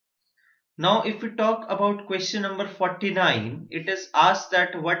Now, if we talk about question number 49, it is asked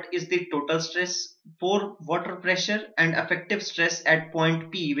that what is the total stress, pore water pressure and effective stress at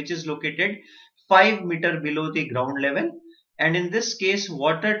point P, which is located 5 meter below the ground level. And in this case,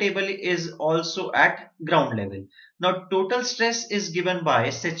 water table is also at ground level. Now, total stress is given by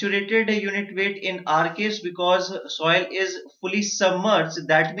saturated unit weight in our case because soil is fully submerged.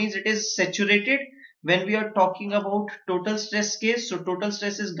 That means it is saturated when we are talking about total stress case. So total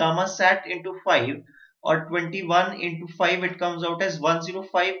stress is gamma sat into 5 or 21 into 5, it comes out as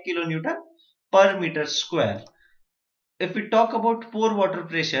 105 kilonewton per meter square. If we talk about pore water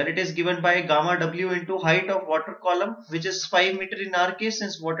pressure, it is given by gamma W into height of water column, which is 5 meter in our case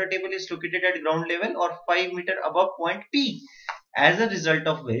since water table is located at ground level, or 5 meter above point P. As a result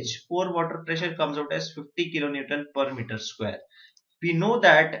of which pore water pressure comes out as 50 kilonewton per meter square. We know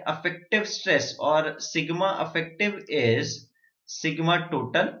that effective stress or sigma effective is sigma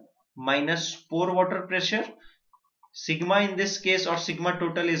total minus pore water pressure. Sigma in this case or sigma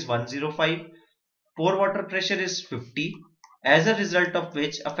total is 105. Pore water pressure is 50. As a result of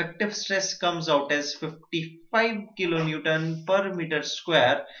which effective stress comes out as 55 kilonewton per meter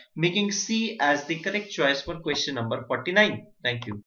square, making C as the correct choice for question number 49. Thank you.